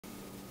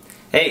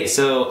Hey,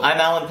 so I'm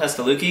Alan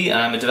Pestalozzi.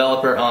 I'm a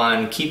developer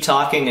on Keep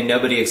Talking and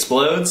Nobody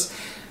Explodes.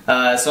 So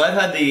I've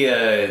had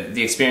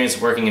the experience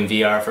of working in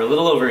VR for a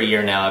little over a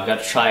year now. I've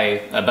got to try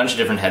a bunch of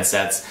different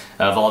headsets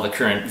of all the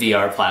current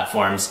VR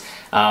platforms.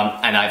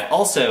 And I've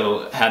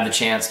also had the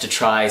chance to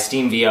try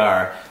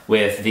SteamVR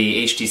with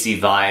the HTC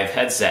Vive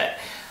headset.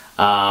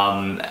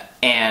 And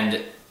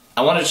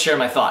I wanted to share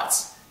my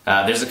thoughts.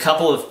 There's a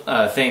couple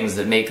of things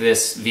that make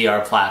this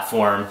VR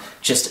platform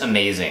just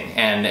amazing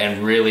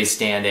and really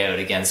stand out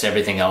against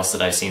everything else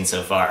that I've seen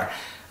so far.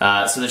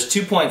 So there's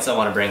 2 points I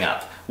want to bring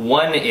up.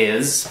 One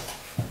is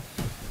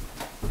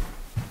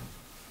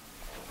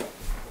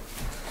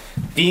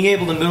being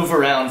able to move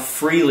around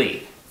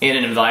freely in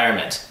an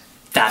environment.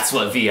 That's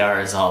what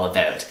VR is all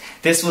about.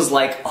 This was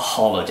like a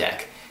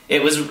holodeck.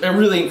 It was a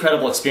really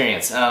incredible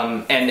experience,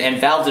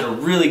 and Valve did a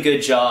really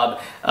good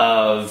job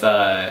of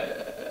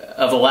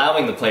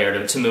allowing the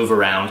player to move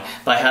around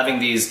by having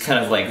these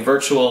kind of like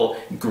virtual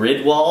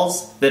grid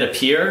walls that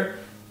appear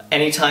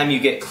anytime you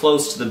get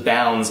close to the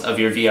bounds of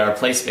your VR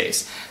play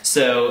space.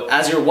 So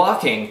as you're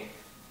walking,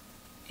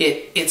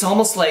 it's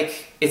almost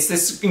like it's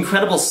this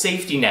incredible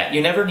safety net.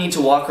 You never need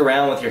to walk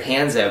around with your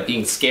hands out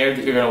being scared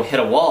that you're going to hit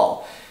a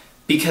wall,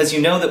 because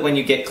you know that when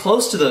you get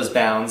close to those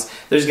bounds,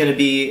 there's going to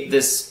be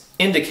this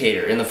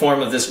indicator in the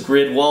form of this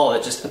grid wall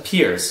that just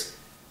appears.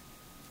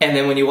 And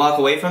then when you walk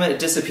away from it, it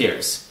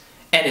disappears.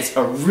 And it's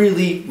a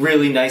really,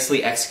 really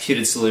nicely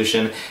executed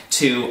solution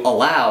to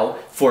allow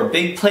for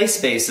big play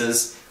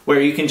spaces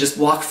where you can just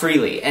walk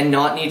freely and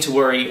not need to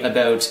worry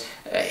about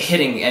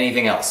hitting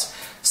anything else.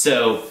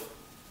 So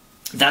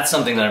that's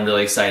something that I'm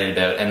really excited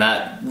about, and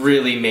that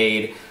really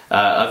made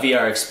a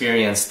VR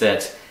experience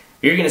that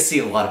you're going to see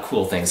a lot of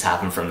cool things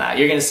happen from that.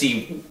 You're going to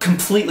see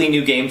completely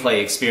new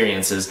gameplay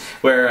experiences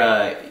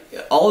where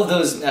all of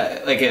those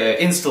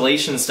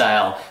installation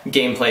style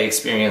gameplay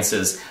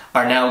experiences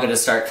are now going to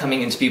start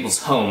coming into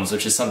people's homes,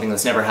 which is something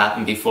that's never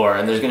happened before,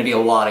 and there's going to be a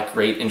lot of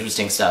great,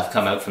 interesting stuff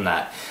come out from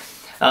that.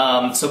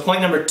 So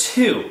point number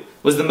 2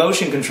 was the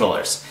motion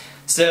controllers.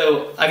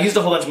 So I've used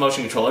a whole bunch of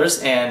motion controllers,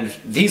 and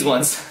these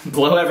ones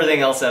blow everything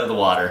else out of the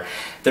water.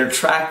 They're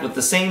tracked with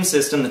the same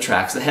system that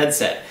tracks the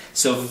headset.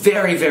 So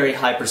very, very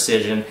high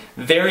precision,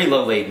 very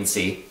low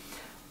latency.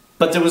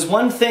 But there was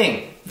one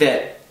thing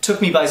that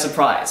took me by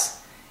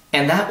surprise,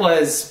 and that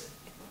was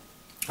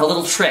a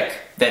little trick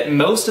that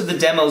most of the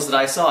demos that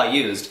I saw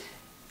used.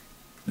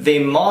 They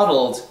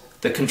modeled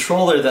the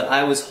controller that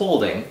I was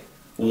holding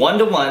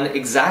one-to-one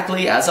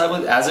exactly as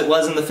it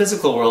was in the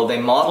physical world. They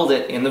modeled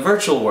it in the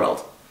virtual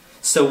world.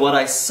 So what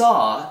I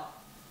saw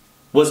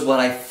was what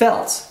I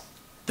felt.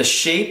 The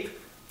shape,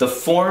 the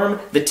form,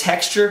 the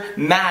texture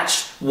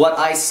matched what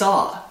I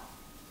saw.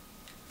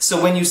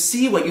 So when you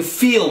see what you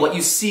feel, what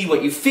you see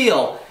what you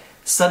feel,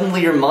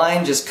 suddenly your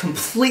mind just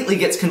completely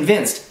gets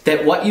convinced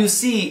that what you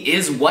see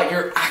is what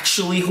you're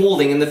actually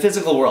holding in the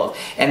physical world.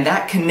 And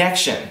that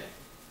connection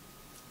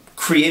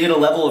created a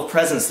level of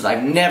presence that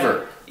I've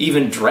never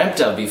even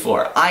dreamt of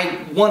before.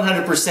 I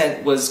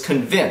 100% was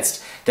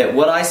convinced that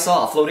what I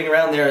saw floating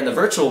around there in the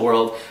virtual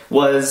world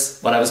was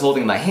what I was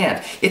holding in my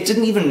hand. It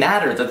didn't even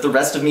matter that the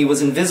rest of me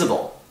was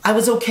invisible. I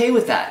was okay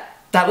with that.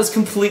 That was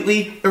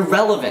completely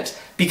irrelevant,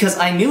 because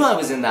I knew I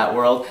was in that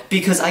world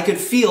because I could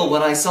feel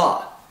what I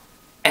saw.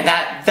 And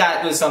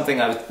that was something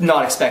I was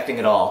not expecting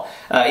at all.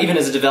 Even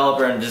as a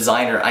developer and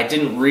designer, I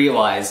didn't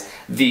realize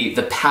the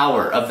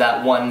power of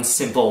that one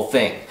simple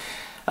thing.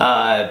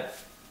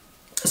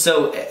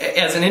 So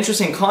as an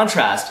interesting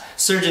contrast,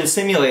 Surgeon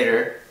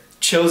Simulator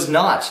chose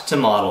not to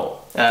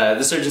model,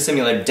 the Surgeon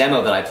Simulator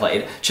demo that I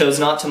played, chose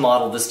not to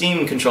model the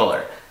Steam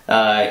controller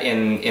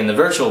in the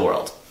virtual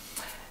world.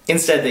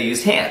 Instead, they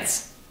used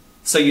hands.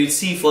 So you'd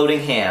see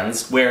floating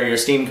hands where your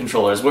Steam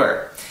controllers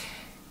were.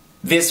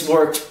 This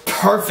worked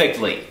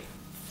perfectly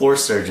for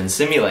Surgeon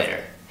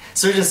Simulator.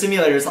 Surgeon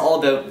Simulator is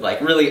all about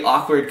like really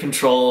awkward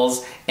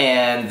controls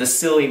and the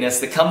silliness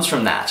that comes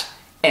from that.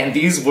 And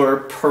these were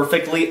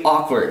perfectly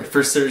awkward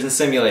for Surgeon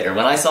Simulator.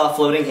 When I saw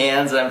floating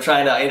hands and I'm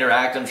trying to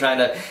interact, I'm trying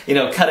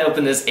to, cut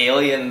open this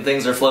alien and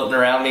things are floating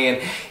around me,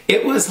 and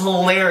it was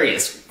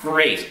hilarious.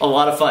 Great. A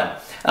lot of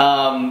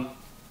fun.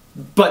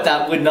 But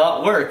that would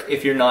not work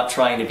if you're not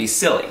trying to be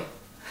silly.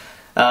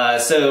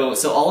 So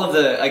all of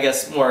the, I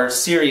guess, more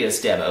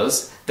serious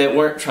demos that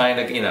weren't trying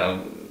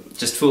to,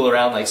 just fool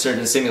around like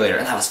Surgeon Simulator,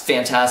 and that was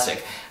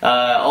fantastic.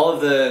 All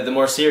of the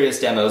more serious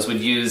demos would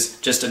use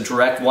just a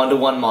direct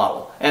one-to-one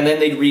model, and then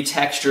they'd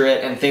retexture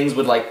it and things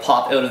would like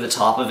pop out of the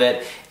top of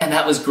it, and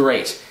that was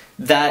great.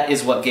 That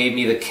is what gave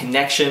me the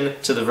connection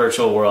to the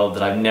virtual world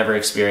that I've never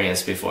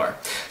experienced before.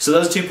 So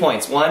those 2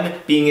 points. One,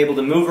 being able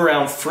to move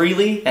around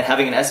freely and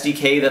having an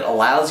SDK that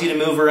allows you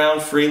to move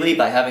around freely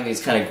by having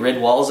these kind of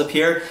grid walls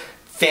appear.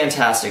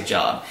 Fantastic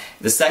job.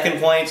 The second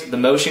point, the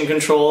motion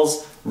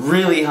controls,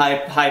 really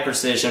high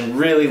precision,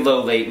 really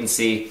low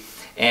latency,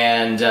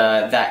 and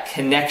that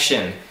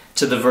connection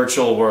to the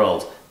virtual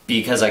world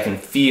because I can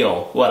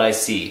feel what I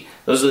see.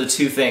 Those are the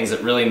 2 things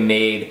that really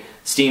made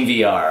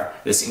SteamVR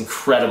this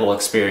incredible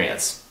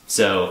experience.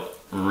 So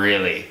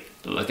really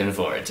looking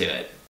forward to it.